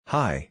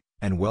Hi,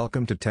 and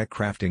welcome to Tech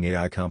Crafting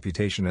AI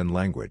Computation and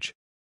Language.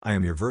 I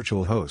am your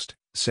virtual host,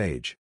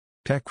 Sage.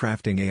 Tech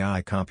Crafting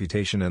AI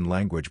Computation and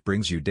Language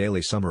brings you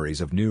daily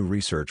summaries of new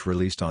research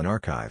released on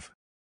arXiv.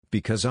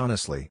 Because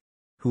honestly,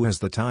 who has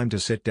the time to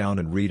sit down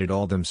and read it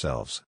all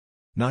themselves?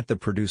 Not the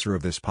producer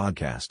of this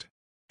podcast.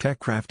 Tech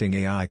Crafting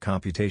AI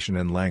Computation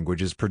and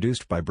Language is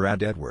produced by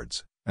Brad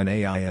Edwards, an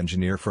AI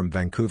engineer from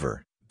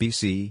Vancouver,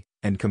 BC,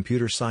 and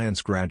computer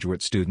science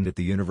graduate student at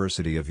the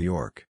University of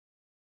York.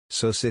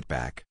 So sit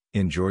back,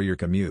 enjoy your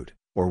commute,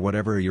 or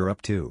whatever you're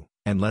up to,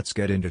 and let's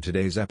get into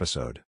today's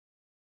episode.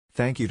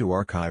 Thank you to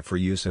arXiv for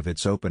use of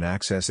its open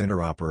access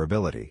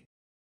interoperability.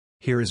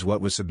 Here is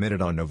what was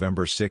submitted on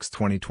November 6,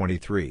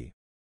 2023.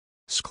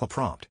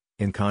 SQLprompt,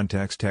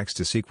 in-context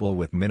text-to-SQL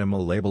with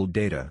minimal labeled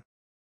data.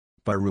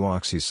 By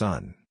Ruoxi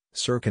Sun,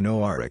 Serkan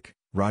Oğarık,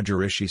 Roger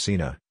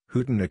Ishishina,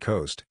 Houghton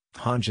Acoste,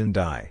 Hanjin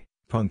Dai,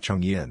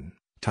 Pengcheng Yin,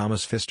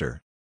 Thomas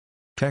Pfister.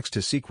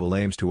 Text-to-SQL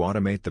aims to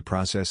automate the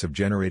process of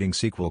generating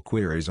SQL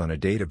queries on a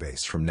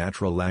database from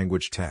natural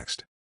language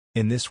text.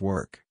 In this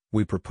work,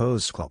 we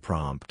propose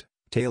SQLprompt,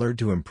 tailored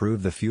to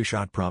improve the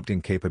few-shot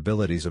prompting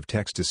capabilities of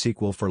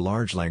text-to-SQL for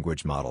large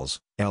language models,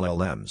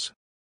 LLMs.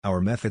 Our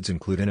methods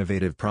include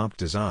innovative prompt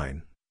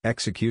design,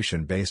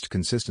 execution-based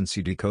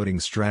consistency decoding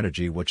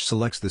strategy which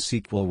selects the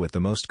SQL with the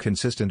most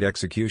consistent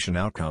execution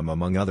outcome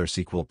among other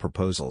SQL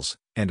proposals,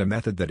 and a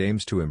method that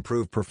aims to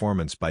improve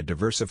performance by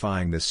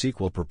diversifying the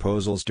SQL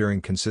proposals during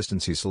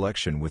consistency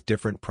selection with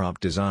different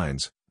prompt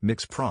designs,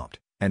 mixed prompt,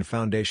 and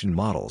foundation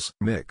models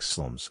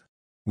 (MixLMs).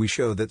 We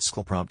show that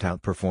SQLprompt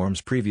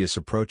outperforms previous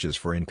approaches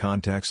for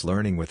in-context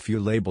learning with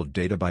few labeled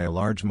data by a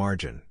large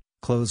margin,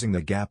 closing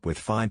the gap with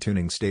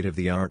fine-tuning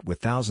state-of-the-art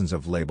with thousands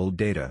of labeled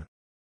data.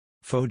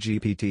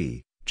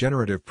 PhoGPT,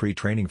 Generative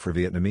Pre-training for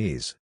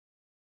Vietnamese.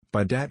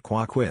 By Dat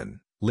Qua Quyên,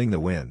 Linh The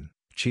Nguyen,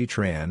 Chi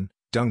Tran,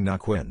 Dung Na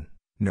Quyên,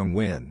 Nong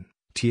Nguyen,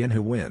 Tien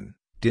Hu Nguyen,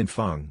 Din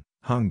Phung,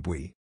 Hung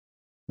Bui.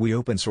 We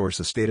open source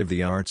a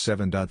state-of-the-art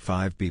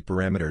 7.5b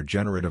parameter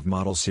generative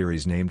model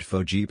series named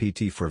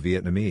PhoGPT for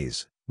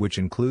Vietnamese, which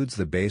includes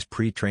the base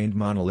pre-trained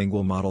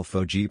monolingual model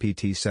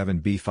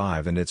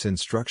PhoGPT-7b5 and its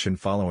instruction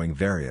following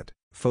variant,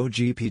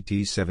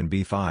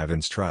 PhoGPT-7b5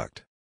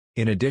 Instruct.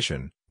 In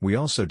addition, we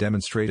also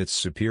demonstrate its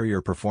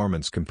superior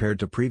performance compared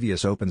to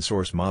previous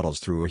open-source models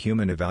through a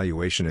human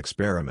evaluation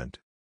experiment.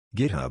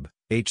 GitHub,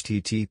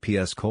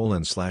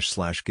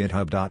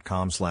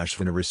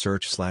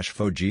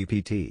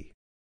 https://github.com/vinaresearch/PhoGPT.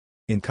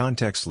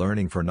 In-context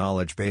learning for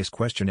knowledge-based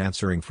question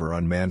answering for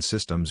unmanned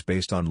systems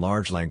based on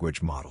large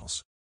language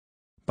models.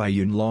 By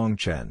Yunlong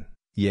Chen,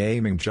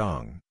 Yaming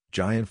Zhang,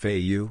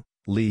 Jianfei Yu,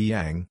 Li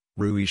Yang,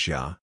 Rui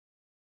Xia.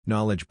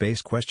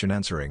 Knowledge-based question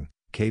answering,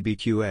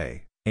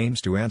 KBQA,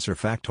 aims to answer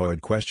factoid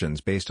questions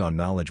based on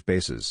knowledge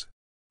bases.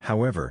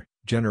 However,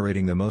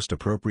 generating the most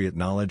appropriate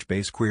knowledge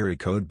base query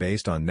code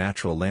based on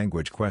natural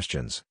language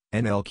questions,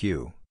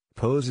 NLQ,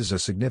 poses a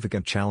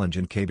significant challenge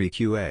in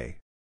KBQA.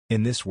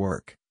 In this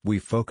work, we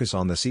focus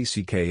on the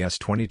CCKS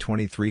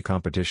 2023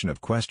 competition of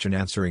question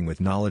answering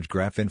with knowledge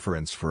graph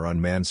inference for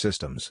unmanned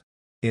systems.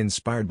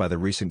 Inspired by the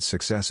recent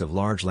success of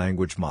large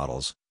language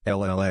models,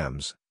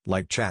 LLMs,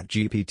 like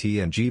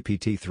ChatGPT and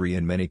GPT-3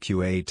 in many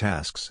QA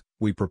tasks,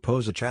 we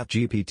propose a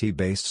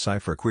ChatGPT-based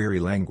cipher query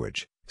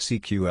language,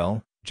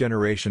 CQL,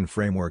 generation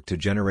framework to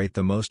generate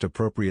the most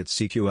appropriate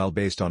CQL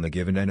based on the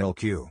given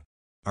NLQ.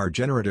 Our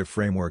generative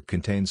framework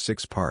contains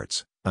 6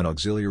 parts: an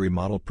auxiliary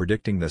model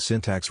predicting the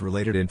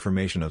syntax-related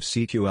information of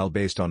CQL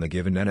based on the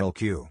given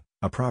NLQ,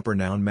 a proper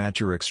noun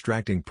matcher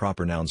extracting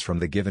proper nouns from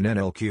the given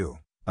NLQ,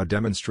 a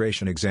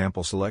demonstration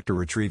example selector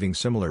retrieving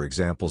similar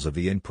examples of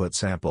the input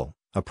sample,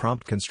 a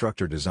prompt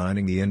constructor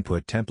designing the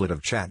input template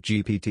of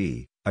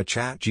ChatGPT, a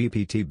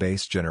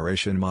ChatGPT-based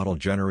generation model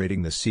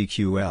generating the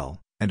CQL,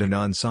 and an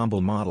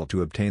ensemble model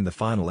to obtain the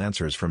final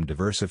answers from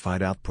diversified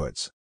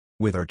outputs.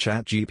 With our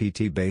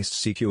ChatGPT-based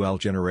CQL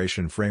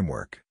generation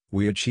framework,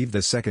 we achieved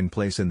the second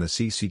place in the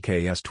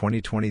CCKS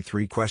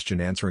 2023 question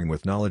answering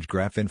with knowledge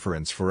graph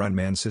inference for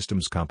unmanned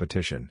systems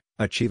competition,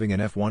 achieving an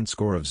F1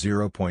 score of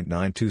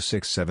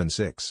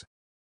 0.92676.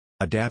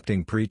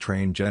 Adapting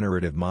pre-trained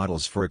generative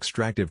models for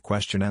extractive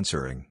question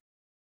answering.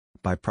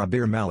 By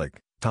Prabir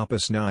Malik,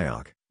 Tapas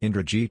Nayak,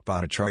 Indrajit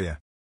Bhattacharya.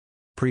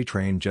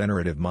 Pre-trained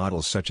generative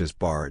models such as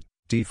BART,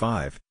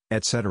 D5,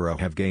 etc.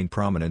 have gained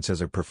prominence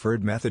as a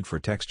preferred method for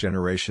text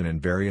generation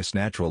in various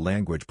natural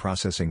language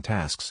processing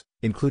tasks,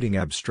 including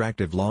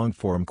abstractive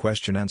long-form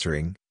question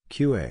answering,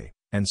 QA,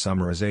 and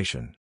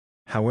summarization.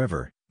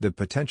 However, the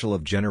potential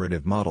of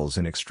generative models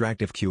in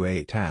extractive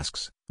QA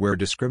tasks, where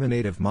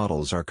discriminative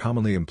models are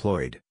commonly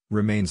employed,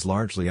 remains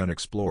largely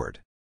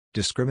unexplored.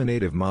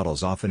 Discriminative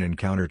models often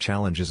encounter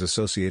challenges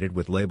associated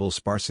with label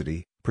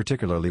sparsity,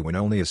 particularly when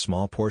only a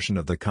small portion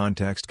of the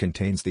context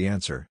contains the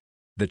answer.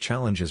 The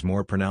challenge is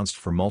more pronounced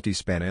for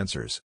multi-span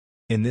answers.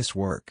 In this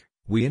work,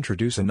 we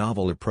introduce a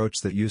novel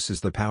approach that uses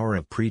the power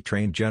of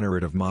pre-trained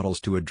generative models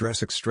to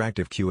address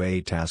extractive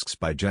QA tasks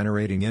by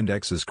generating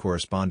indexes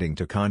corresponding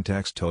to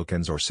context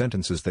tokens or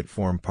sentences that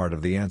form part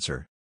of the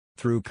answer.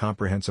 Through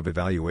comprehensive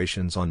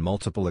evaluations on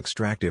multiple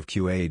extractive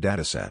QA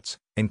datasets,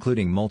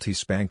 including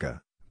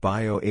Multispanca,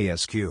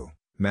 BioASQ,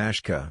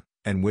 Mashka,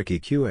 and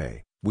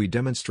WikiQA, we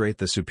demonstrate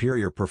the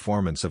superior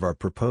performance of our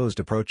proposed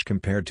approach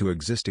compared to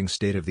existing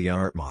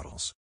state-of-the-art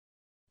models.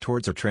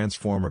 Towards a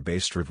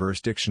transformer-based reverse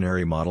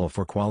dictionary model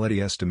for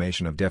quality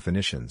estimation of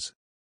definitions.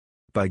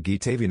 By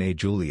Gitavian A.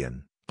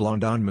 Julian,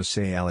 Blondin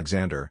Massé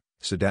Alexander,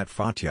 Sadat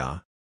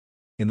Fatya.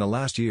 In the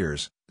last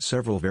years,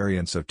 several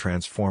variants of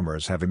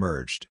transformers have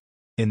emerged.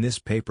 In this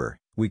paper,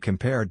 we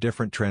compare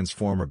different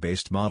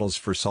transformer-based models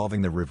for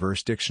solving the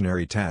reverse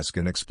dictionary task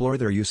and explore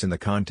their use in the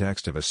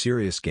context of a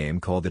serious game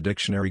called the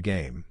dictionary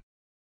game.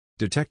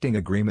 Detecting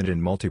agreement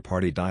in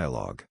multi-party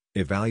dialogue,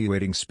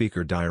 evaluating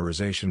speaker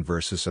diarization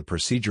versus a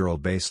procedural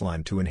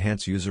baseline to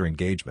enhance user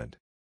engagement.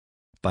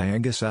 By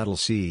Angus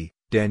Adelcy,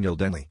 Daniel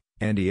Denley,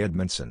 Andy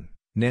Edmondson,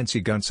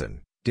 Nancy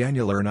Gunson,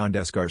 Daniel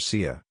Hernandez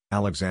Garcia,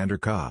 Alexander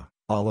Ka,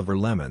 Oliver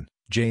Lemon,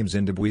 James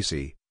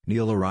Indebuisi,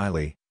 Neil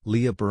O'Reilly,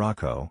 Leah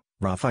Baracco,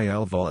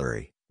 Raphael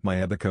Voleri,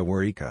 Mayabika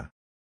Warika.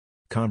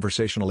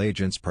 Conversational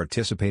agents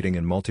participating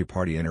in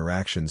multi-party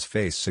interactions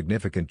face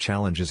significant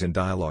challenges in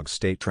dialogue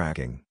state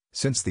tracking,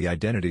 since the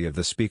identity of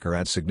the speaker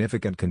adds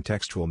significant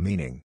contextual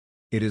meaning.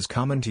 It is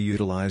common to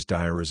utilize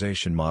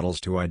diarization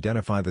models to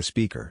identify the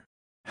speaker.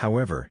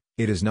 However,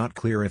 it is not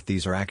clear if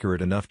these are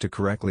accurate enough to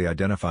correctly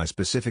identify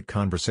specific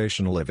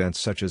conversational events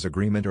such as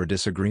agreement or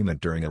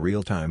disagreement during a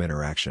real-time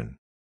interaction.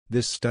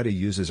 This study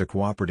uses a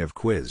cooperative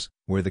quiz,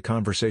 where the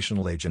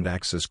conversational agent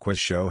acts as quiz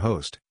show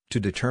host, to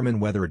determine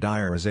whether a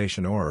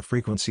diarization or a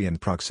frequency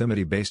and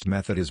proximity-based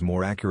method is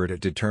more accurate at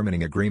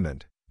determining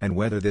agreement, and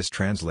whether this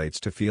translates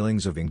to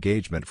feelings of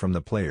engagement from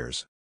the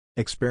players.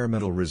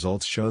 Experimental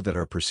results show that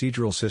our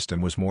procedural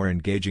system was more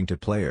engaging to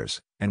players,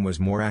 and was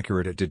more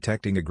accurate at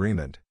detecting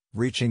agreement,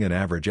 reaching an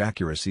average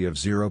accuracy of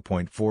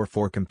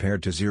 0.44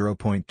 compared to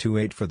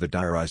 0.28 for the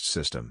diarized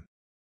system.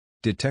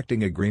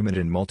 Detecting Agreement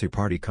in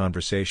Multi-Party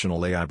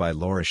Conversational AI by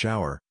Laura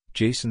Schauer,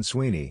 Jason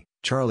Sweeney,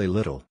 Charlie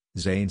Little,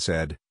 Zane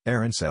Said,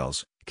 Aaron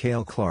Sells,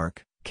 Cale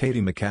Clark,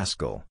 Katie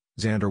McCaskill,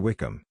 Xander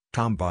Wickham,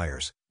 Tom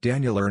Byers,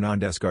 Daniel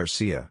Hernandez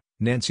Garcia,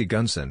 Nancy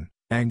Gunson,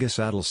 Angus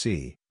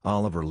Adelcy,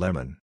 Oliver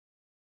Lemon.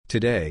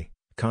 Today,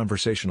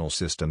 conversational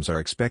systems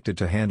are expected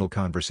to handle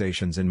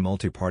conversations in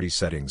multi-party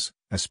settings,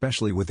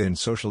 especially within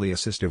socially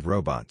assistive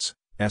robots,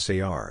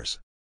 SARs.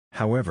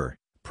 However,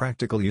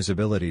 practical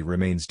usability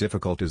remains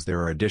difficult as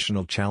there are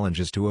additional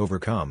challenges to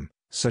overcome,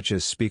 such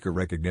as speaker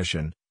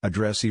recognition,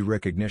 addressee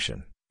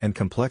recognition, and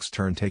complex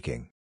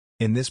turn-taking.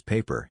 In this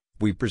paper,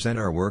 we present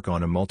our work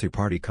on a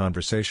multi-party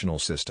conversational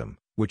system,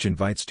 which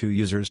invites two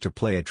users to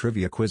play a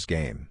trivia quiz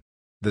game.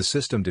 The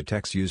system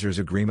detects users'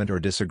 agreement or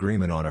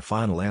disagreement on a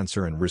final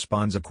answer and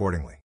responds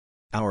accordingly.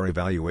 Our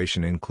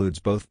evaluation includes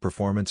both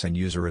performance and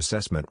user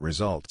assessment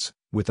results,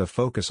 with a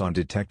focus on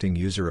detecting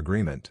user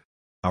agreement.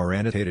 Our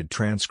annotated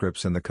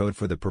transcripts and the code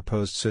for the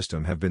proposed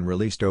system have been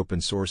released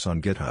open source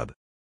on GitHub.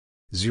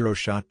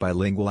 Zero-Shot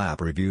Bilingual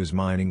App Reviews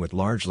Mining with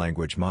Large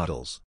Language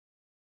Models.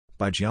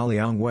 By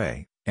Jialiang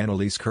Wei,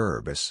 Annalise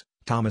Kurbis,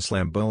 Thomas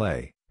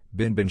Lambolet,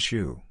 Binbin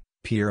Xu,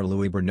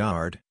 Pierre-Louis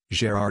Bernard,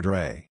 Gerard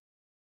Ray.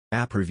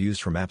 App reviews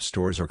from app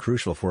stores are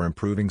crucial for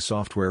improving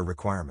software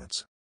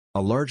requirements.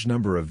 A large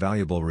number of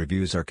valuable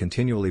reviews are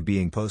continually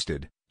being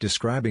posted,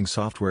 describing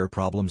software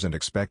problems and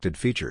expected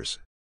features.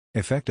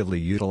 Effectively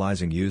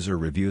utilizing user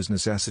reviews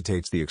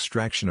necessitates the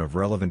extraction of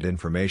relevant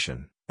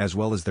information, as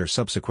well as their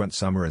subsequent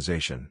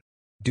summarization.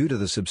 Due to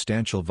the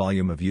substantial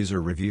volume of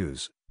user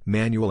reviews,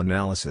 manual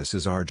analysis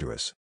is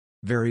arduous.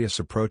 Various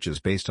approaches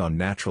based on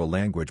natural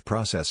language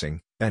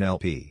processing,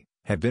 NLP,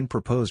 have been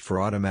proposed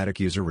for automatic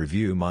user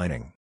review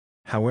mining.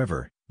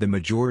 However, the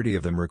majority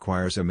of them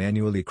requires a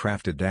manually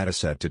crafted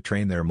dataset to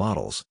train their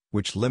models,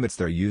 which limits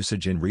their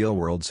usage in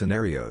real-world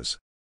scenarios.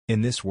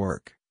 In this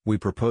work, we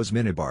propose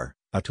Minibar,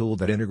 a tool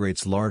that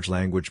integrates large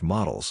language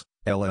models,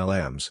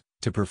 LLMs,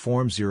 to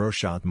perform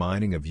zero-shot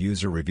mining of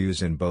user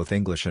reviews in both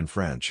English and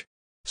French.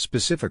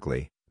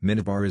 Specifically,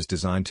 Minibar is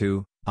designed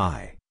to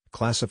I.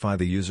 Classify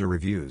the user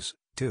reviews,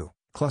 2.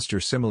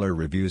 Cluster similar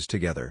reviews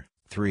together,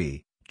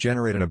 3.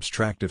 Generate an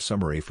abstractive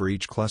summary for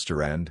each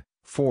cluster and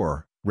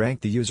 4.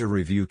 Rank the user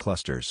review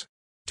clusters.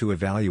 To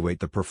evaluate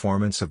the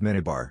performance of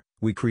Minibar,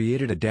 we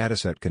created a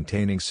dataset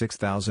containing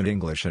 6,000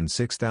 English and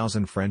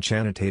 6,000 French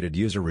annotated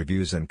user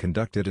reviews and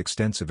conducted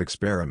extensive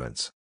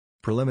experiments.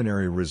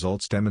 Preliminary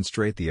results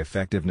demonstrate the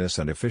effectiveness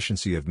and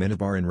efficiency of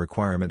Minibar in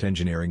requirement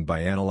engineering by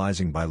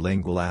analyzing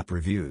bilingual app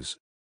reviews.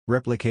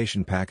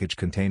 Replication package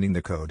containing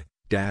the code,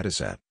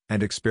 dataset,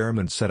 and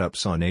experiment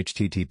setups on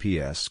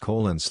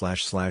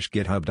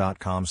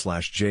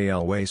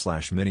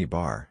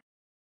https://github.com/jlway/minibar.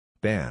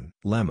 Ban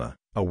Lemma,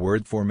 a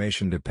word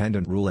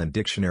formation-dependent rule and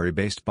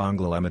dictionary-based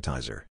Bangla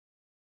lemmatizer.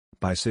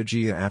 By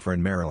Sajia Afrin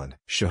Maryland,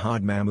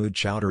 Shahad Mahmood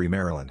Chowdhury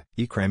Maryland,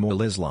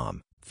 Ikramul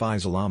Islam,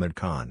 Faisal Ahmed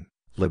Khan,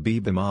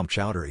 Labib Imam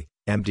Chowdhury,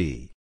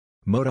 MD.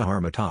 Motahar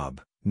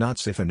Matab,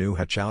 Natsif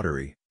Anuha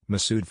Chowdhury,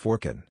 Masood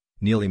Forkan,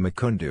 Neeli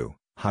Makundu,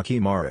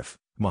 Hakim Arif,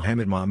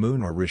 Mohammed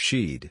Mamoon or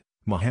Rashid,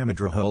 Mohammed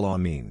Rahul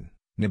Amin,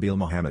 Nabil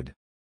Mohammed.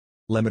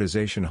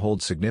 Lemmatization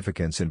holds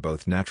significance in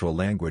both natural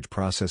language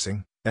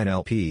processing,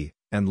 NLP,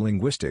 and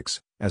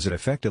linguistics, as it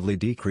effectively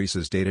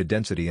decreases data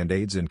density and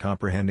aids in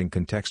comprehending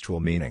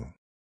contextual meaning.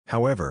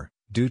 However,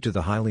 due to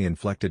the highly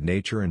inflected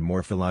nature and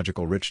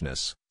morphological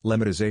richness,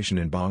 lemmatization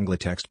in Bangla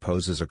text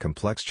poses a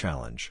complex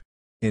challenge.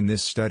 In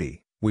this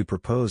study, we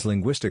propose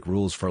linguistic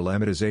rules for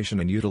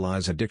lemmatization and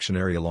utilize a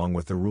dictionary along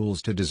with the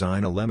rules to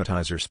design a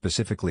lemmatizer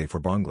specifically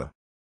for Bangla.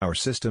 Our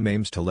system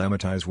aims to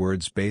lemmatize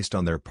words based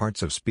on their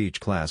parts of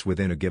speech class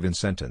within a given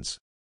sentence.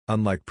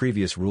 Unlike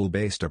previous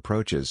rule-based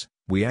approaches,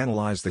 we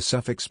analyze the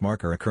suffix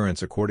marker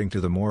occurrence according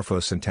to the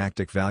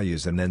morphosyntactic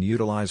values and then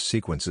utilize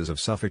sequences of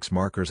suffix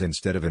markers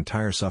instead of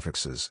entire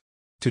suffixes.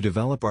 To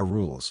develop our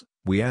rules,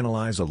 we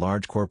analyze a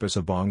large corpus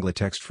of Bangla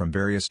text from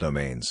various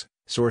domains,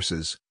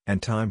 sources,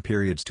 and time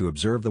periods to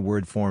observe the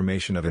word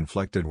formation of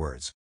inflected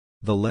words.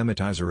 The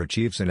lemmatizer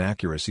achieves an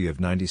accuracy of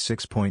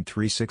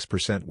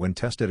 96.36% when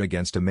tested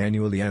against a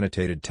manually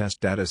annotated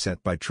test dataset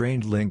by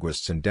trained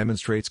linguists and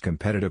demonstrates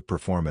competitive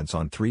performance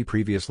on 3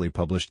 previously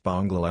published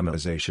Bangla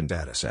lemmatization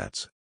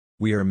datasets.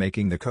 We are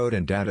making the code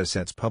and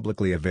datasets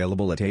publicly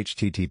available at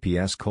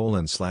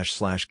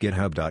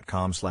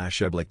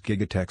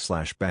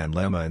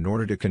https://github.com/eblikgigatech/banlemma in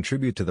order to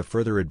contribute to the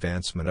further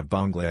advancement of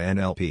Bangla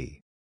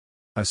NLP.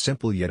 A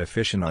simple yet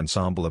efficient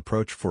ensemble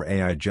approach for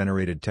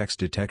AI-generated text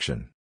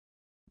detection.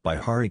 By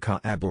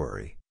Harika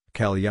Aburi,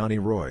 Kalyani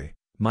Roy,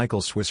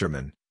 Michael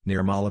Swisserman,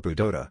 Nirmala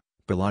Pudota,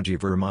 Balaji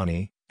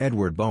Vermani,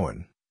 Edward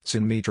Bowen,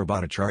 Sinmitra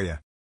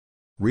Bhattacharya.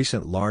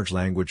 Recent large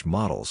language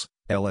models,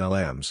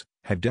 LLMs,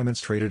 have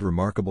demonstrated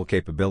remarkable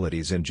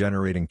capabilities in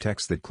generating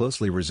text that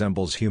closely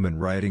resembles human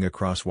writing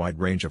across a wide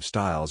range of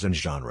styles and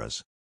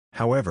genres.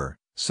 However,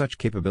 such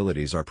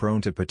capabilities are prone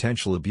to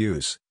potential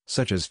abuse,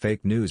 such as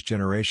fake news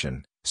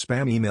generation,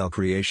 spam email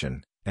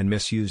creation, and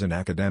misuse in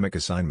academic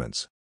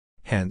assignments.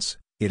 Hence,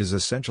 it is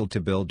essential to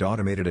build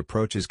automated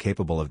approaches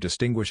capable of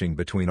distinguishing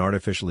between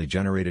artificially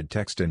generated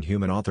text and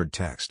human-authored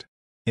text.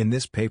 In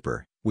this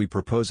paper, we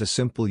propose a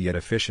simple yet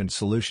efficient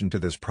solution to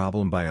this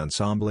problem by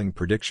ensembling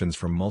predictions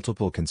from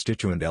multiple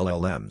constituent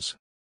LLMs.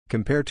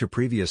 Compared to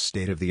previous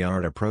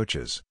state-of-the-art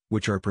approaches,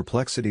 which are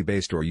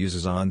perplexity-based or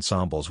uses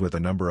ensembles with a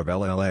number of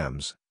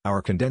LLMs,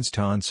 our condensed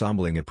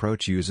ensembling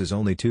approach uses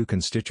only 2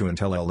 constituent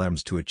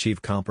LLMs to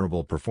achieve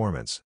comparable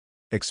performance.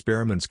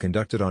 Experiments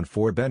conducted on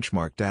 4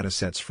 benchmark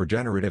datasets for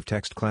generative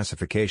text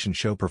classification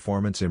show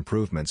performance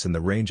improvements in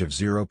the range of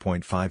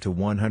 0.5 to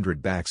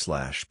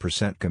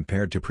 100%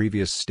 compared to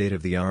previous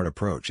state-of-the-art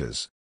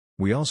approaches.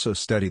 We also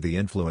study the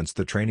influence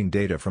the training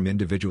data from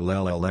individual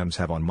LLMs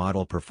have on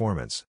model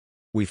performance.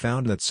 We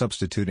found that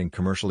substituting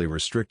commercially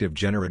restrictive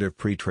generative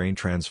pre-trained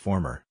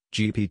transformer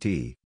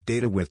 (GPT)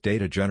 data with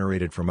data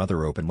generated from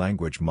other open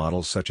language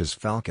models such as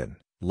Falcon,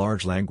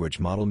 Large Language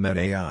Model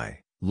MetAI,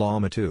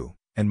 Llama 2,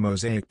 and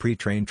Mosaic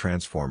Pre-trained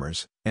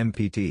Transformers,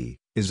 MPT,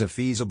 is a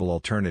feasible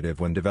alternative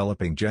when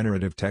developing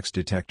generative text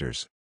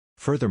detectors.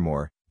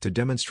 Furthermore, to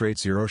demonstrate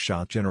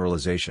zero-shot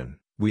generalization,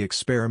 we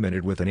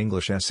experimented with an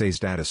English essays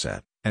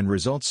dataset, and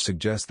results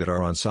suggest that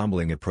our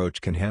ensembling approach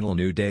can handle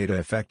new data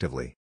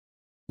effectively.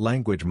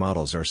 Language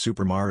models are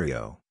Super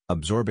Mario,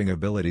 absorbing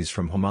abilities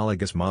from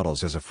homologous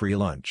models as a free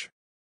lunch.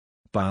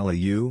 Baila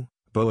Yu,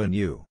 Bowen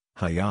Yu,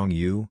 Haiyang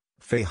Yu,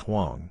 Fei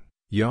Huang,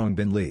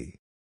 Yongbin Li.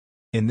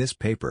 In this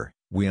paper,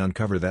 we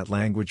uncover that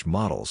language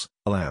models,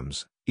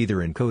 LLMs, either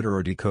encoder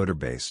or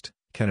decoder-based,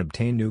 can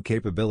obtain new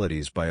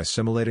capabilities by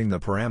assimilating the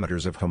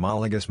parameters of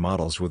homologous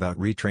models without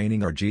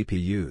retraining our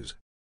GPUs.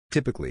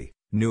 Typically,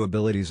 new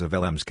abilities of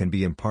LLMs can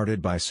be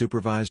imparted by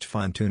supervised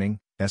fine-tuning,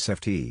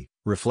 SFT,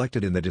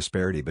 reflected in the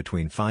disparity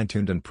between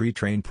fine-tuned and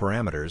pre-trained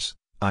parameters,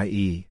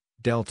 i.e.,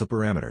 delta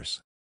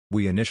parameters.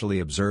 We initially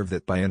observed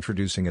that by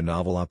introducing a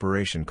novel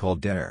operation called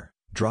DARE,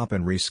 drop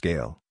and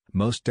rescale,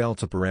 most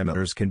delta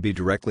parameters can be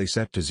directly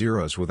set to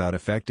zeros without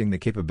affecting the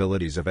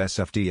capabilities of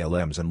SFT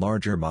LLMs, and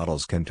larger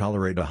models can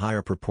tolerate a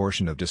higher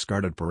proportion of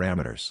discarded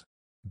parameters.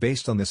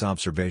 Based on this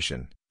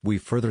observation, we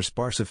further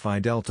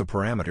sparsify delta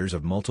parameters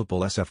of multiple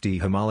SFT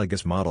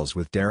homologous models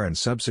with DARE and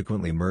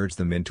subsequently merge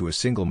them into a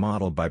single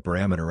model by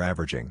parameter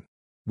averaging.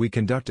 We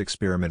conduct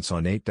experiments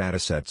on 8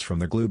 datasets from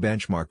the GLUE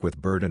benchmark with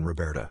Bird and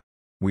Roberta.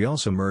 We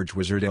also merge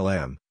Wizard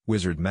LM,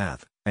 Wizard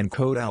Math, and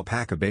Code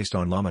Alpaca based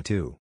on Llama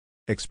 2.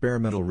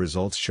 Experimental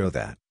results show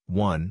that,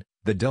 1.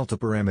 The delta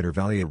parameter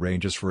value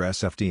ranges for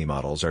SFT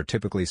models are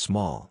typically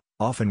small,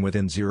 often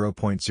within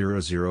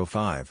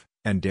 0.005,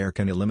 and DARE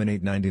can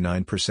eliminate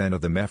 99%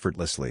 of them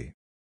effortlessly.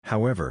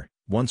 However,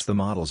 once the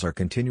models are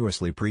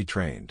continuously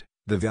pre-trained,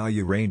 the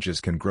value ranges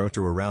can grow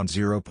to around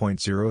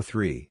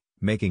 0.03,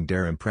 making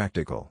DARE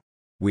impractical.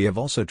 We have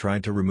also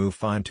tried to remove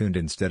fine-tuned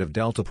instead of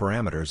delta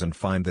parameters and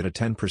find that a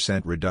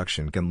 10%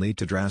 reduction can lead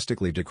to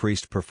drastically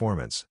decreased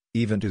performance,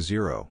 even to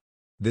 0.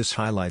 This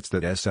highlights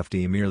that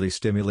SFT merely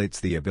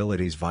stimulates the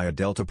abilities via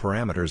delta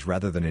parameters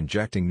rather than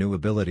injecting new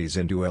abilities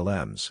into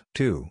LMs.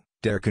 2.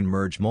 DARE can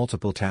merge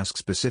multiple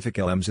task-specific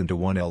LMs into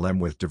one LM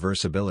with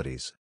diverse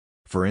abilities.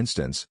 For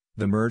instance,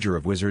 the merger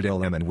of Wizard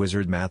LM and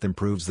Wizard Math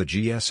improves the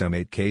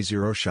GSM-8K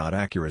zero-shot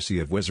accuracy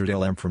of Wizard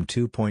LM from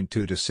 2.2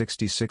 to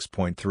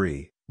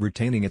 66.3,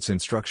 retaining its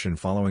instruction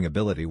following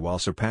ability while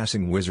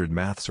surpassing Wizard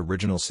Math's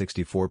original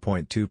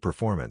 64.2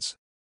 performance.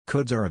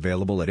 Codes are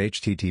available at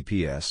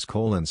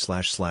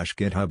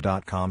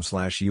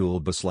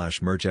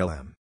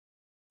https://github.com/yulba/mergelm.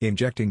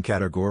 Injecting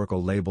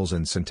categorical labels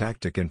and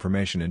syntactic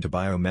information into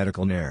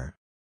biomedical NER.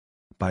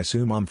 By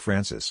Sumam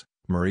Francis,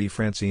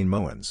 Marie-Francine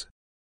Moens.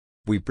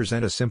 We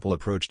present a simple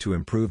approach to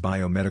improve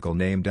biomedical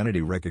named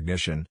entity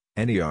recognition,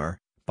 NER,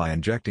 by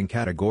injecting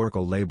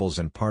categorical labels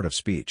and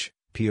part-of-speech,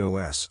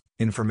 POS,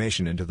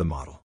 information into the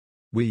model.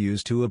 We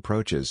use two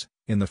approaches.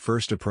 In the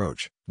first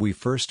approach, we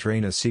first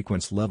train a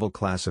sequence-level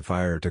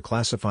classifier to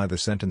classify the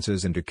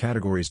sentences into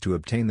categories to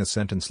obtain the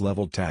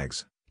sentence-level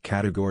tags,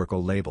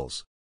 categorical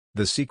labels.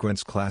 The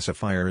sequence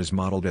classifier is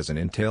modeled as an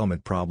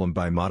entailment problem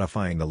by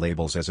modifying the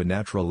labels as a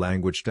natural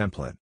language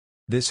template.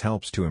 This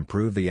helps to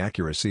improve the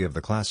accuracy of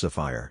the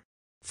classifier.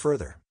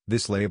 Further,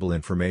 this label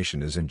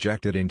information is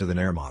injected into the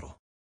NER model.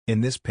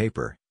 In this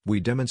paper, we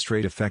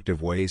demonstrate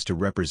effective ways to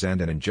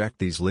represent and inject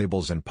these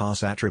labels and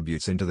POS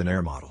attributes into the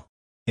NER model.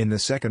 In the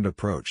second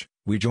approach,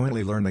 we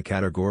jointly learn the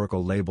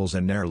categorical labels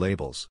and NER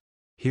labels.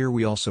 Here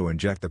we also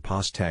inject the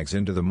POS tags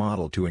into the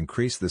model to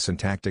increase the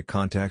syntactic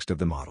context of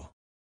the model.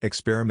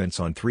 Experiments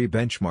on 3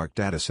 benchmark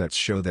datasets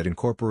show that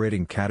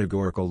incorporating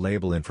categorical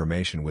label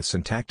information with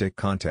syntactic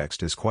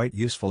context is quite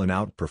useful and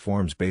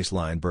outperforms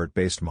baseline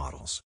BERT-based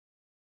models.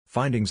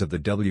 Findings of the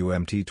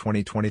WMT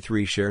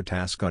 2023 Shared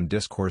Task on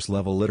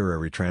Discourse-Level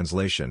Literary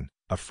Translation,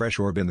 A Fresh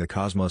Orb in the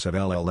Cosmos of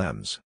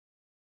LLMs.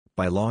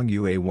 By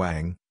Longyue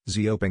Wang,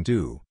 Xiaoping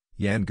Du,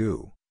 Yan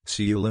Gu,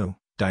 Siyu Liu,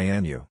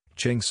 Diane Yu,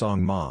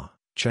 Qingsong Ma,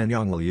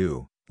 Chenyang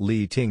Liu,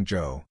 Li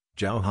Tingzhou,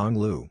 Zhaohong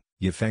Liu,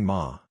 Yifeng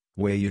Ma,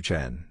 Wei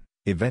Chen,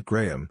 Yvette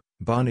Graham,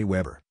 Bonnie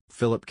Weber,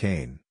 Philip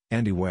Kane,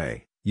 Andy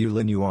Wei,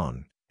 Yulin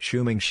Yuan,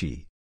 Shuming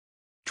Shi.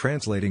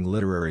 Translating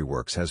literary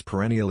works has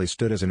perennially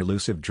stood as an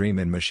elusive dream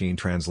in machine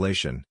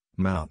translation,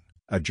 mount,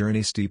 a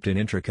journey steeped in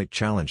intricate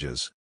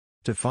challenges.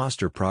 To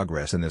foster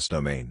progress in this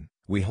domain,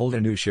 we hold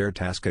a new shared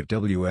task at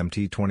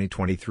WMT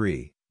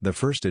 2023, the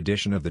first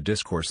edition of the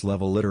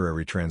Discourse-Level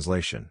Literary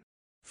Translation.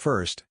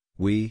 First,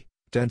 we,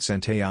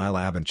 Tencent AI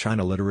Lab and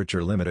China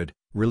Literature Limited,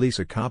 release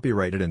a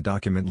copyrighted and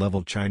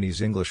document-level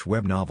Chinese-English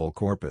web novel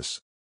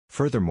corpus.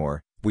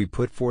 Furthermore, we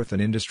put forth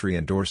an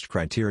industry-endorsed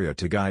criteria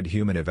to guide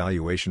human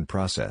evaluation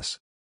process.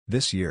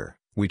 This year,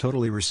 we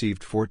totally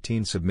received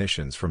 14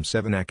 submissions from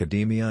 7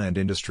 academia and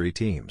industry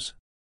teams.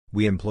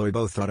 We employ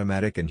both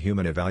automatic and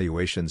human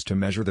evaluations to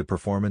measure the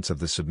performance of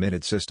the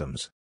submitted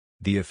systems.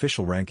 The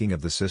official ranking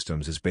of the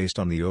systems is based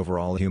on the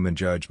overall human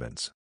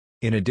judgments.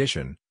 In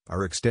addition,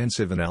 our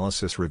extensive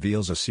analysis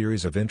reveals a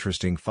series of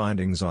interesting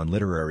findings on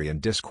literary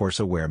and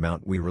discourse-aware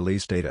mount. We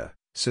release data,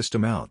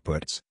 system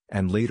outputs,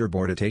 and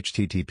leaderboard at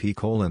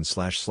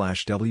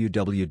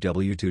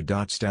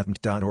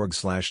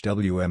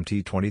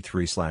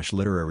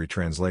http://www.statmt.org/wmt23/literary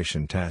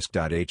translation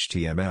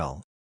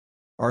task.html.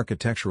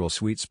 Architectural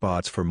sweet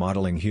spots for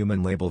modeling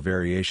human label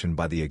variation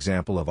by the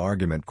example of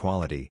argument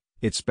quality.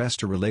 It's best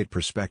to relate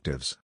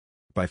perspectives.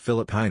 By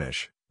Philip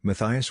Heinisch,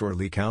 Matthias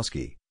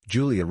Orlikowski,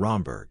 Julia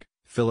Romberg,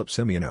 Philip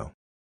Simeono.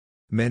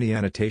 Many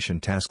annotation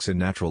tasks in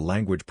natural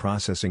language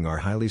processing are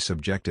highly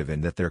subjective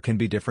in that there can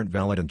be different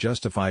valid and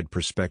justified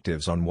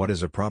perspectives on what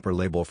is a proper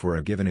label for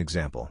a given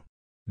example.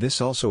 This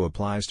also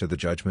applies to the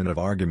judgment of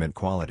argument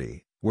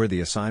quality, where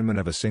the assignment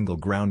of a single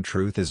ground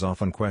truth is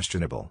often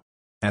questionable.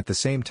 At the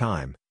same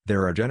time,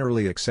 there are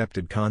generally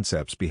accepted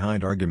concepts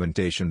behind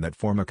argumentation that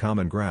form a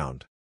common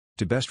ground.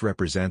 To best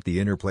represent the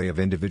interplay of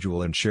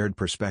individual and shared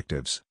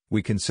perspectives,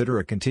 we consider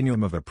a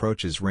continuum of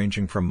approaches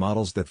ranging from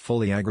models that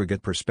fully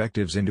aggregate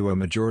perspectives into a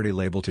majority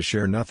label to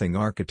share-nothing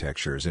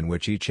architectures in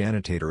which each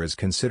annotator is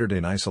considered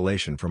in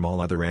isolation from all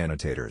other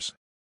annotators.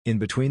 In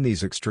between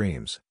these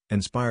extremes,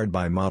 inspired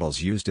by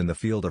models used in the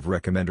field of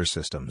recommender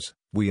systems,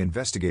 we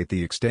investigate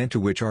the extent to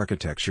which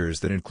architectures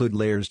that include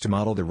layers to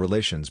model the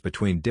relations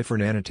between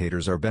different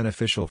annotators are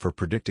beneficial for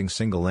predicting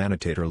single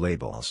annotator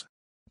labels.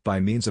 By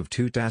means of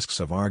 2 tasks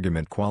of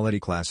argument quality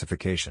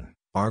classification,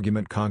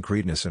 argument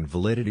concreteness and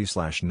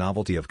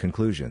validity/novelty of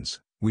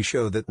conclusions, we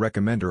show that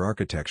recommender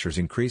architectures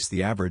increase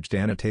the averaged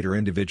annotator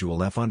individual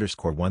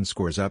F_1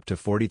 scores up to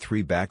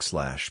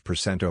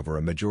 43% over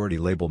a majority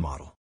label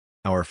model.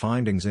 Our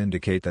findings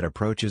indicate that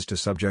approaches to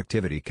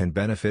subjectivity can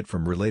benefit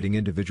from relating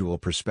individual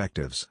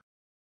perspectives.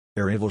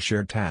 Arrival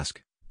shared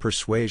task,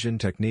 persuasion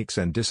techniques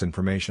and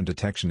disinformation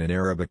detection in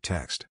Arabic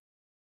text.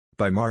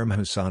 By Maryam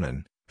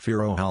Hussanin,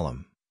 Firo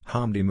Halam,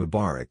 Hamdi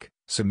Mubarak,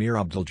 Samir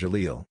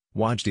Abdul-Jalil,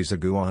 Wajdi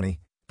Zaghouani,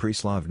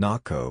 Preslav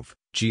Nakov,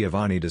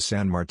 Giovanni de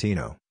San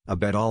Martino,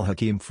 Abed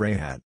al-Hakim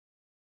Freyhat.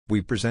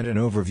 We present an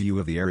overview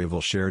of the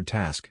Arrival shared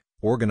task,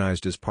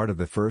 organized as part of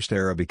the first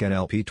Arabic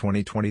NLP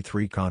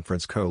 2023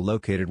 conference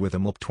co-located with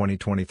AMLP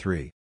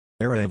 2023.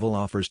 Arrival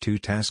offers 2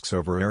 tasks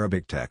over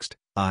Arabic text: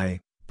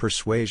 I.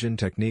 Persuasion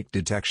technique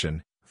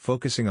detection,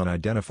 focusing on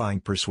identifying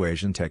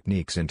persuasion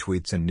techniques in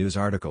tweets and news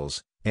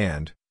articles,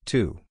 and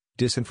 2.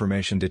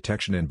 Disinformation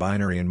detection in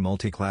binary and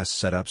multi-class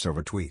setups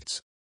over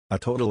tweets. A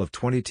total of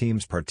 20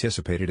 teams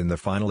participated in the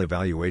final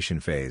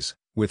evaluation phase,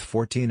 with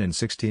 14 and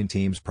 16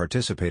 teams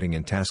participating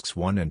in tasks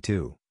 1 and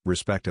 2,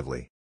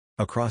 respectively.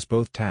 Across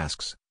both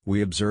tasks,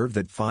 we observed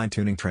that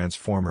fine-tuning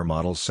transformer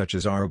models such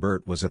as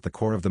RoBERT was at the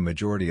core of the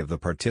majority of the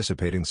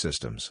participating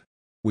systems.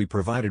 We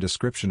provide a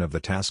description of the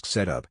task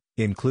setup,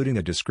 including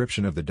a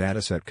description of the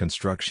dataset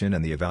construction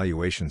and the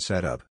evaluation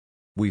setup.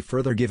 We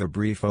further give a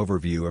brief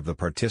overview of the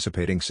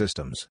participating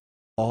systems.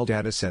 All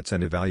datasets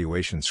and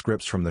evaluation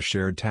scripts from the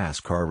shared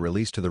task are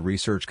released to the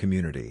research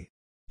community.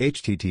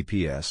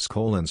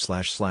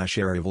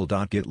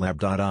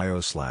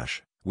 https://arival.gitlab.io/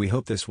 We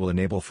hope this will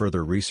enable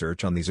further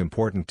research on these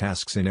important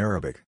tasks in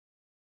Arabic.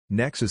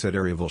 Next is at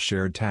Arival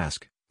Shared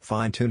Task,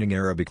 Fine-Tuning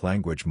Arabic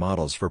Language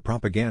Models for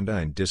Propaganda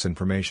and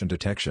Disinformation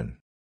Detection.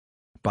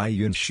 By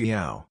Yun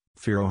Xiao,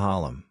 Firoz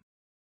Alam.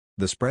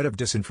 The spread of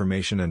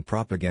disinformation and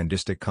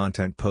propagandistic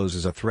content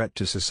poses a threat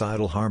to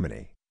societal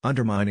harmony,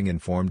 undermining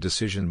informed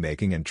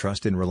decision-making and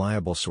trust in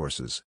reliable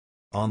sources.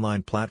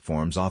 Online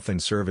platforms often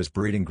serve as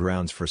breeding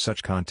grounds for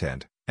such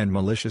content, and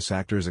malicious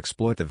actors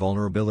exploit the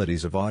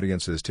vulnerabilities of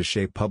audiences to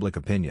shape public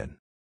opinion.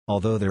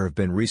 Although there have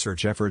been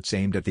research efforts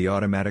aimed at the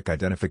automatic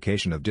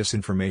identification of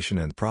disinformation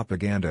and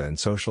propaganda in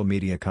social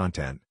media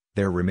content,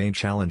 there remain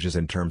challenges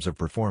in terms of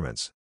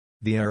performance.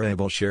 The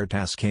Arival Shared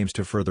Task aims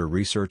to further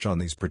research on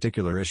these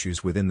particular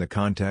issues within the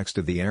context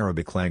of the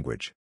Arabic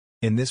language.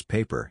 In this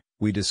paper,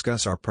 we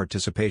discuss our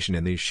participation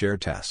in these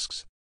shared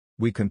tasks.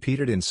 We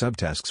competed in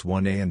subtasks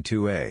 1A and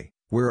 2A,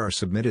 where our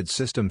submitted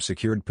system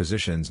secured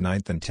positions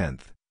 9th and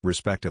 10th,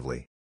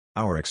 respectively.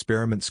 Our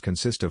experiments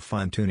consist of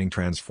fine-tuning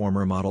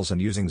transformer models and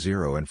using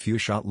zero and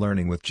few-shot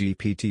learning with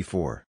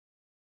GPT-4.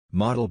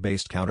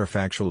 Model-based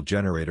counterfactual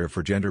generator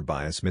for gender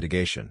bias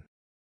mitigation.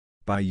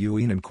 By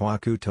Yuyin and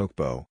Kwaku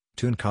Tokbo,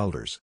 Toon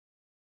Kulders.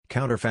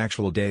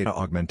 Counterfactual data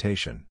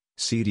augmentation,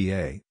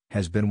 CDA,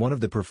 has been one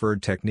of the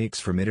preferred techniques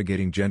for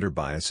mitigating gender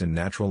bias in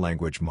natural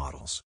language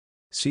models.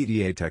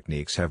 CDA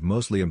techniques have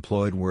mostly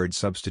employed word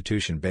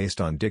substitution based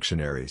on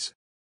dictionaries.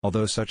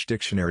 Although such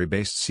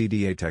dictionary-based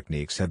CDA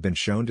techniques have been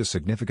shown to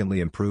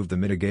significantly improve the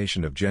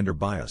mitigation of gender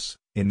bias,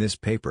 in this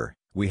paper,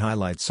 we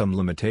highlight some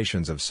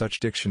limitations of such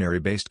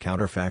dictionary-based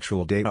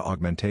counterfactual data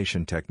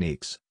augmentation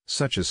techniques,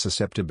 such as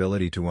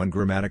susceptibility to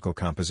ungrammatical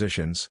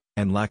compositions,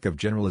 and lack of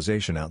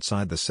generalization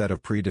outside the set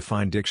of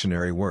predefined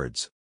dictionary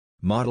words.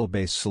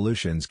 Model-based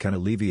solutions can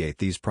alleviate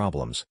these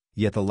problems,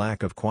 yet the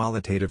lack of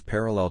qualitative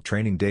parallel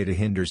training data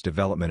hinders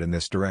development in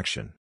this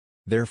direction.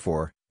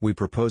 Therefore, we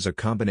propose a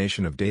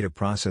combination of data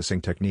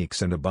processing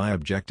techniques and a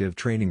bi-objective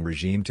training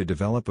regime to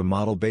develop a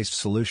model-based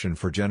solution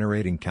for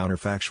generating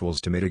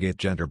counterfactuals to mitigate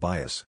gender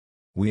bias.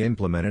 We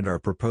implemented our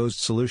proposed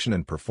solution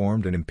and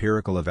performed an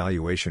empirical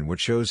evaluation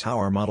which shows how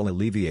our model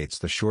alleviates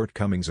the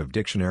shortcomings of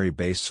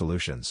dictionary-based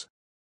solutions.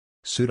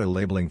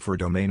 Pseudo-labeling for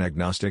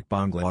domain-agnostic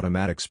Bangla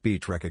automatic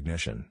speech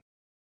recognition.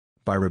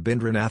 By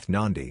Rabindranath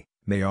Nandi,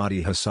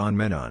 Mayadi Hassan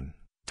Menon,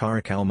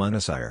 Tariq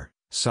Al-Munasir,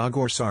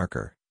 Sagar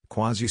Sarkar,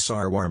 Quasi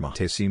Sarwarma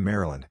Tasim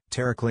Maryland,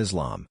 Tariq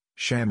Islam,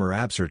 Shamar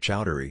Absar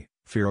Chowdhury,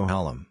 Firoz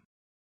Alam.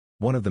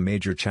 One of the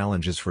major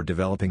challenges for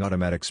developing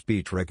automatic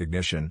speech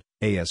recognition,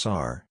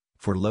 ASR,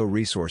 for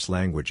low-resource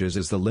languages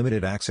is the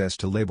limited access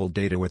to labeled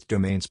data with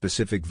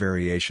domain-specific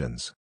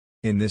variations.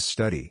 In this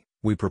study,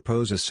 we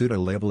propose a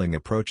pseudo-labeling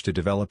approach to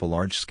develop a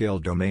large-scale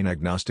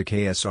domain-agnostic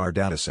ASR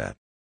dataset.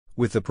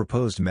 With the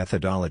proposed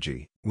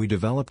methodology, we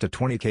developed a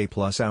 20K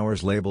plus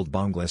hours labeled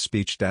Bangla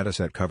speech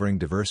dataset covering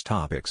diverse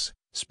topics,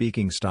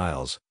 speaking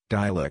styles,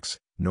 dialects,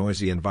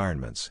 noisy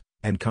environments,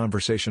 and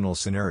conversational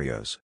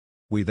scenarios.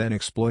 We then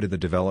exploited the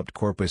developed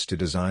corpus to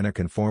design a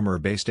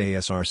conformer-based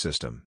ASR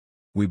system.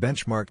 We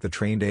benchmarked the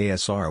trained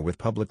ASR with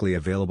publicly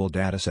available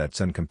datasets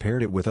and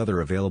compared it with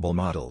other available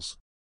models.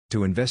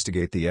 To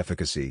investigate the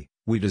efficacy,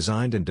 we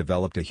designed and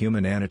developed a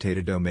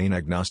human-annotated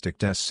domain-agnostic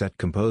test set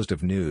composed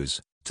of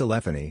news,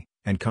 telephony,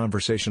 and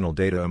conversational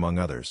data among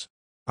others.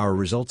 Our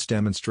results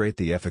demonstrate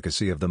the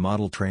efficacy of the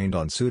model trained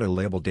on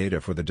pseudo-labeled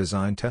data for the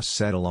design test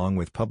set along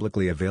with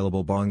publicly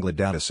available Bangla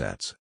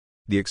datasets.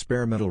 The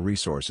experimental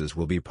resources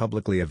will be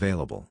publicly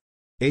available.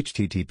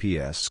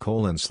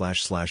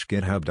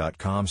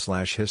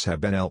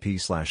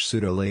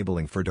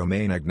 https://github.com/hishabnlp/pseudo-labeling for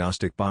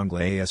domain-agnostic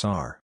Bangla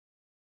ASR.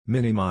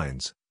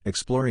 Mini-Minds,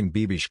 Exploring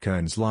Bibish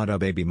Khan's Lada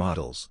Baby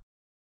Models.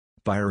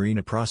 By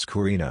Irina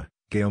Proskurina,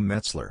 Guillaume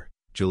Metzler,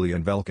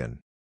 Julian Velkin.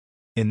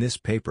 In this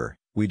paper,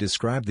 we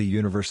describe the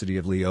University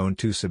of Lyon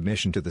 2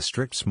 submission to the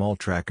strict small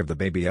track of the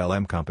Baby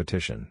LM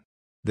competition.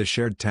 The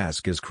shared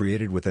task is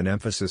created with an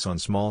emphasis on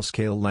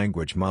small-scale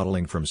language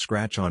modeling from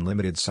scratch on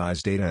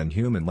limited-size data and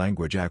human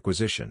language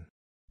acquisition.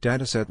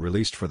 Dataset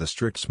released for the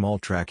strict small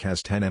track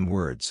has 10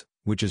 words,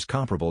 which is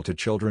comparable to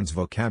children's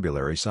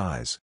vocabulary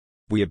size.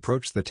 We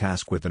approach the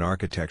task with an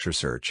architecture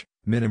search,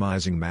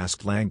 minimizing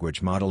masked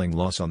language modeling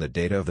loss on the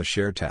data of the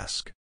shared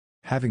task.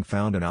 Having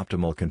found an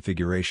optimal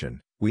configuration,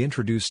 we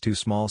introduced 2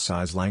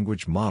 small-size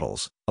language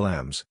models,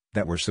 LMs,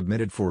 that were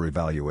submitted for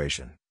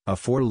evaluation, a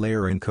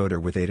 4-layer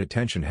encoder with 8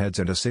 attention heads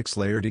and a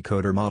 6-layer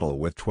decoder model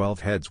with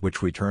 12 heads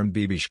which we termed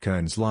Bibish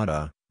Khan's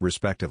Lada,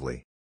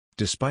 respectively.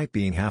 Despite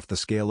being half the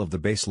scale of the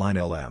baseline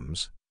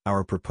LMs,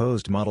 our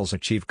proposed models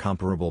achieve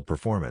comparable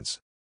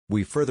performance.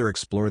 We further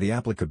explore the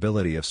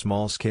applicability of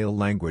small-scale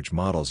language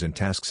models in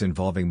tasks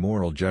involving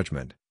moral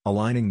judgment,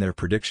 aligning their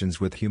predictions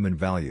with human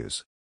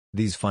values.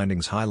 These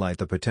findings highlight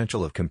the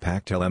potential of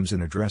compact LMs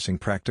in addressing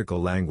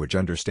practical language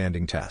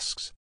understanding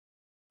tasks.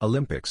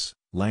 Olympics,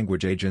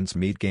 Language Agents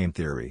Meet Game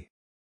Theory.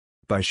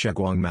 By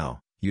Shiguang Mao,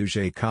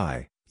 Yuzhe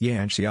Kai,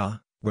 Yan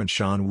Xia,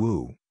 Wenshan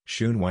Wu,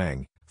 Xun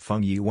Wang,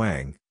 Fengyi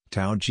Wang,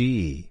 Tao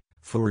Ji,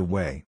 Furu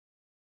Wei.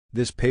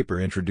 This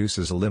paper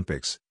introduces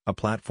Olympics, a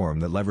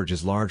platform that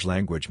leverages large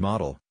language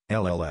model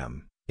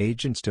 (LLM)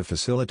 agents to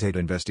facilitate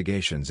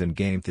investigations in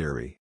game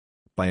theory.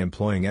 By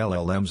employing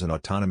LLMs and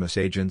autonomous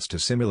agents to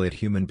simulate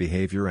human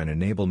behavior and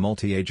enable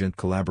multi-agent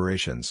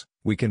collaborations,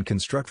 we can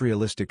construct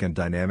realistic and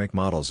dynamic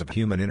models of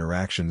human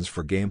interactions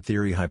for game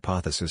theory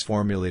hypothesis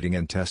formulating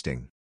and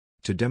testing.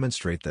 To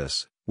demonstrate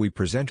this, we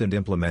present and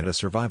implement a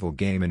survival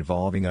game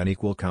involving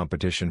unequal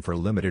competition for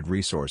limited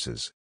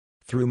resources.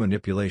 Through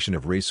manipulation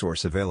of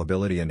resource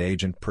availability and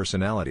agent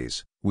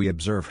personalities, we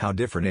observe how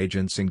different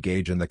agents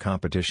engage in the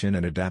competition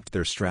and adapt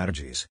their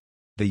strategies.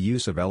 The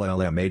use of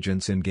LLM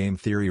agents in game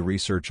theory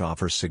research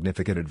offers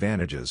significant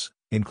advantages,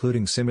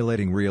 including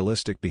simulating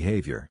realistic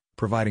behavior,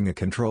 providing a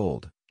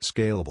controlled,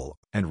 scalable,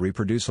 and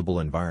reproducible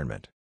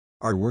environment.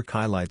 Our work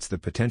highlights the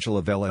potential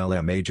of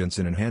LLM agents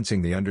in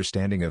enhancing the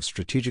understanding of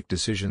strategic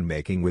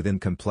decision-making within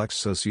complex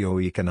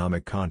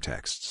socio-economic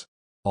contexts.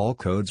 All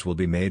codes will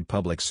be made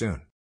public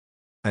soon.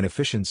 An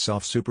efficient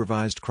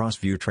self-supervised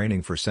cross-view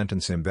training for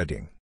sentence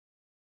embedding.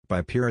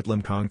 By Pirat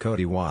Limkong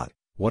Kodi Wat,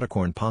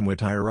 Watakorn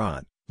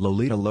Pamwitairat,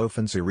 Lolita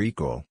Lofen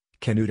Siriko,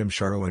 Kenudam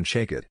Sharo and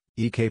Shakit,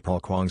 Ek Paul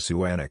Kwang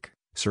Suanik,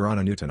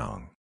 Sarana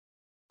Nutanong.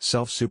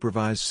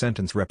 Self-supervised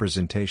sentence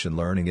representation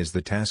learning is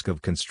the task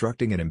of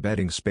constructing and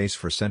embedding space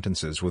for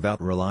sentences without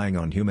relying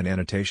on human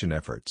annotation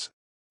efforts.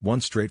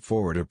 One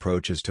straightforward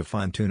approach is to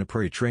fine-tune a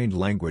pre-trained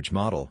language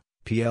model,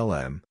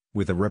 PLM,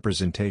 with a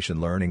representation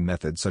learning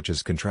method such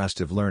as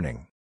contrastive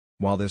learning.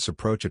 While this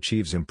approach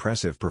achieves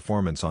impressive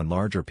performance on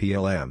larger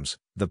PLMs,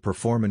 the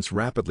performance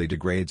rapidly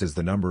degrades as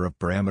the number of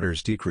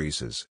parameters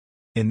decreases.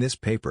 In this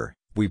paper,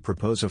 we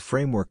propose a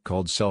framework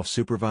called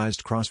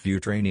Self-Supervised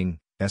Cross-View Training,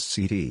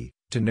 SCT,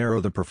 to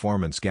narrow the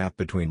performance gap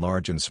between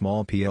large and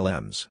small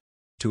PLMs.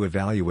 To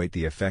evaluate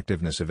the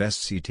effectiveness of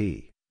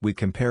SCT, we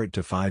compare it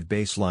to 5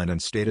 baseline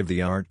and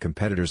state-of-the-art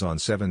competitors on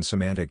 7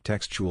 Semantic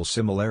Textual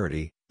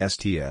Similarity,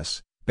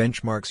 STS,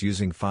 benchmarks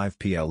using 5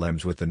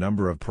 PLMs with the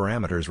number of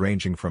parameters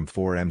ranging from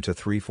 4M to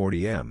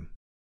 340M.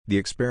 The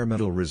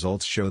experimental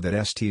results show that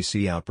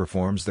STC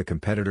outperforms the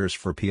competitors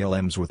for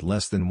PLMs with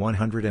less than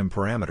 100M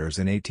parameters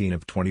in 18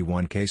 of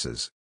 21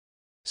 cases.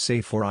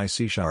 SAFe-4I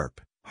C#,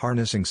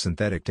 Harnessing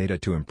Synthetic Data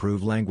to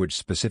Improve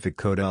Language-Specific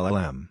Code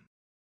LLM.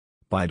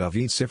 By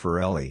David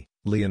Cifarelli,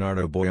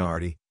 Leonardo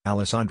Boiardi,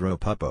 Alessandro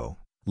Puppo,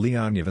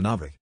 Leon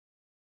Ivanovic.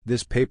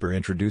 This paper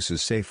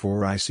introduces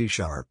SAFe-4I C#,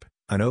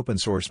 an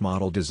open-source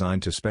model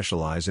designed to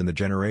specialize in the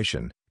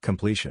generation,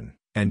 completion,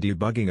 and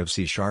debugging of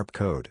C#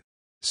 code.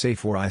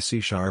 SAFe-4I C#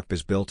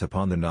 is built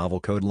upon the novel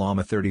Code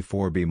Llama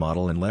 34B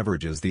model and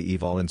leverages the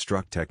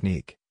eval-instruct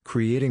technique,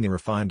 creating a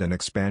refined and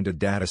expanded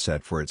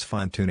dataset for its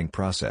fine-tuning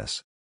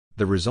process.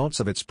 The results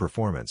of its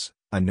performance,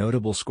 a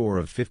notable score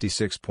of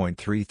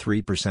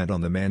 56.33% on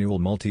the manual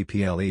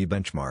multi-PLE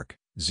benchmark,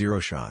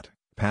 zero-shot,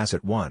 pass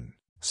at 1,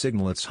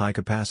 signal its high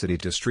capacity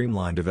to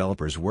streamline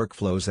developers'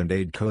 workflows and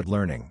aid code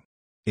learning.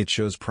 It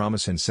shows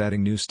promise in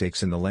setting new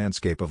stakes in the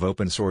landscape of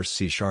open-source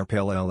C#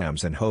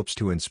 LLMs and hopes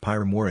to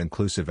inspire more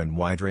inclusive and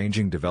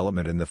wide-ranging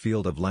development in the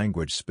field of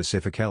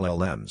language-specific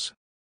LLMs.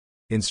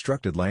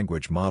 Instructed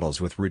language models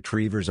with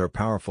retrievers are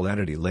powerful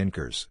entity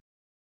linkers.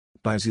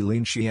 By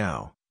Zilin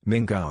Xiao,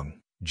 Minggong,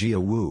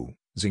 Jia Wu,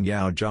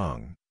 Xingyao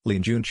Zhang,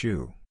 Linjun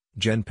Chu,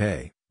 Zhen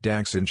Pei,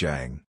 Daxin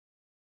Zhang.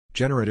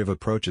 Generative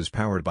approaches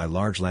powered by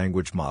large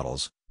language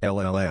models,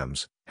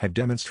 LLMs, have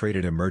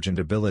demonstrated emergent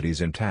abilities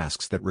in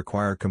tasks that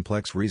require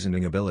complex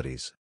reasoning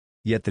abilities.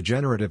 Yet the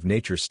generative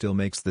nature still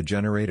makes the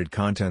generated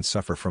content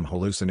suffer from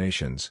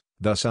hallucinations,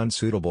 thus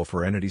unsuitable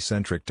for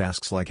entity-centric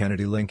tasks like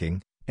entity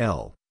linking,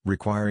 EL,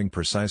 requiring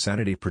precise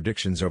entity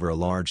predictions over a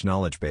large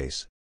knowledge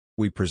base.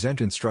 We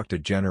present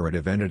Instructed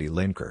Generative Entity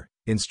Linker,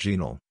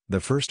 InstGenal, the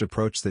first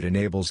approach that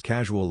enables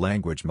casual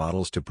language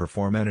models to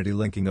perform entity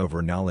linking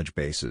over knowledge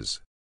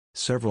bases.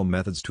 Several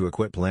methods to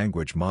equip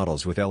language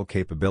models with EL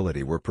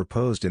capability were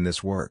proposed in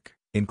this work,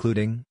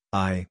 including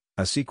I,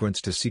 a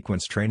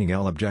sequence-to-sequence training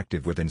EL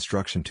objective with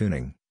instruction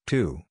tuning,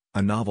 2,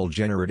 a novel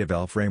generative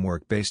EL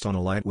framework based on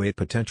a lightweight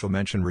potential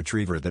mention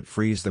retriever that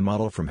frees the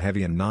model from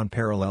heavy and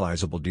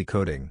non-parallelizable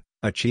decoding,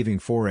 achieving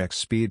 4x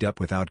speed up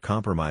without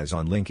compromise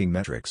on linking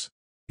metrics.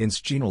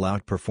 InstGenal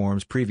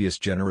outperforms previous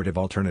generative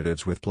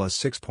alternatives with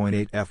plus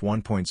 6.8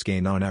 f1 points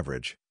gain on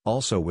average,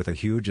 also with a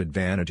huge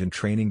advantage in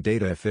training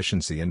data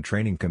efficiency and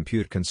training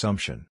compute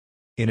consumption.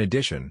 In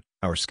addition,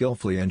 our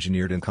skillfully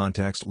engineered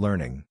in-context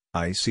learning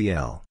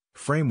 (ICL)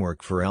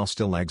 framework for EL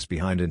still lags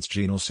behind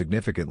InstGenal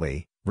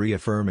significantly,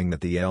 reaffirming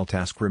that the EL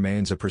task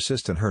remains a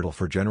persistent hurdle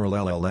for general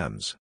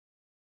LLMs.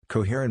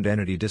 Coherent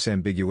Entity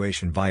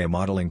Disambiguation via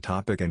Modeling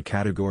Topic and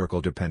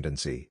Categorical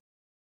Dependency.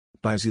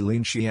 By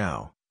Zilin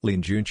Xiao,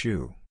 Linjun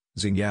Chu,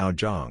 Xingyao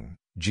Zhang,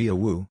 Jia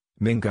Wu,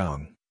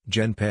 Minggang,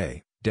 Zhen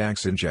Pei,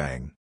 Daxin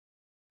Zhang.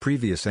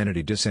 Previous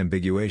entity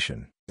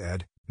disambiguation,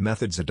 ED,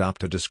 methods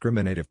adopt a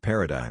discriminative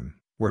paradigm,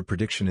 where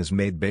prediction is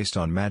made based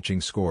on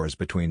matching scores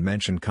between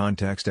mentioned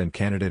context and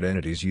candidate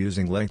entities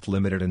using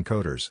length-limited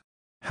encoders.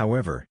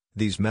 However,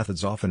 these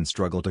methods often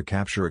struggle to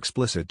capture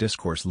explicit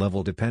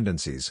discourse-level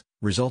dependencies,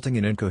 resulting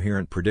in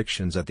incoherent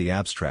predictions at the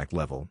abstract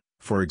level,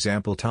 for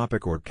example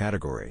topic or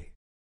category.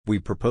 We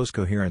propose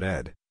Coherent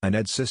ED, an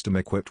ED system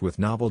equipped with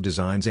novel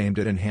designs aimed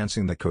at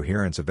enhancing the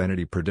coherence of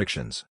entity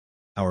predictions.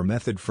 Our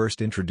method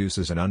first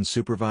introduces an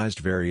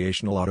unsupervised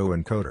variational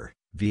autoencoder,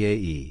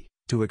 VAE,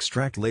 to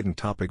extract latent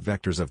topic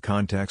vectors of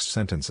context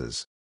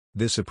sentences.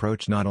 This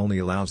approach not only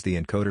allows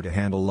the encoder to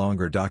handle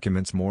longer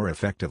documents more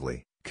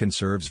effectively,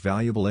 conserves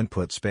valuable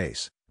input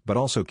space, but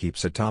also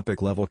keeps a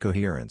topic-level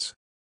coherence.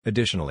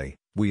 Additionally,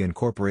 we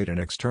incorporate an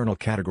external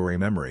category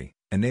memory,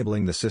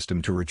 enabling the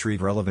system to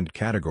retrieve relevant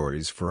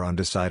categories for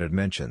undecided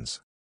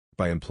mentions.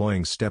 By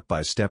employing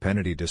step-by-step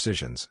entity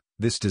decisions,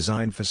 this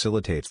design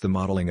facilitates the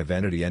modeling of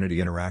entity-entity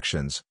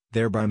interactions,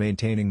 thereby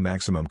maintaining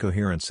maximum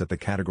coherence at the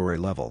category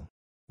level.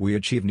 We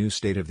achieve new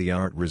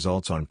state-of-the-art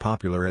results on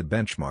popular ED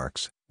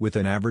benchmarks, with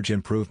an average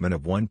improvement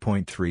of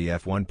 1.3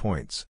 F1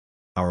 points.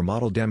 Our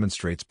model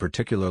demonstrates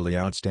particularly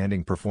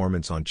outstanding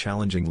performance on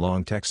challenging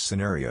long text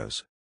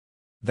scenarios.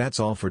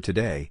 That's all for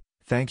today,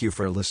 thank you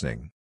for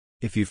listening.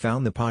 If you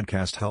found the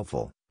podcast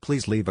helpful,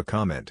 please leave a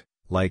comment,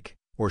 like,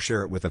 or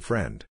share it with a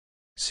friend.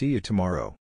 See you tomorrow.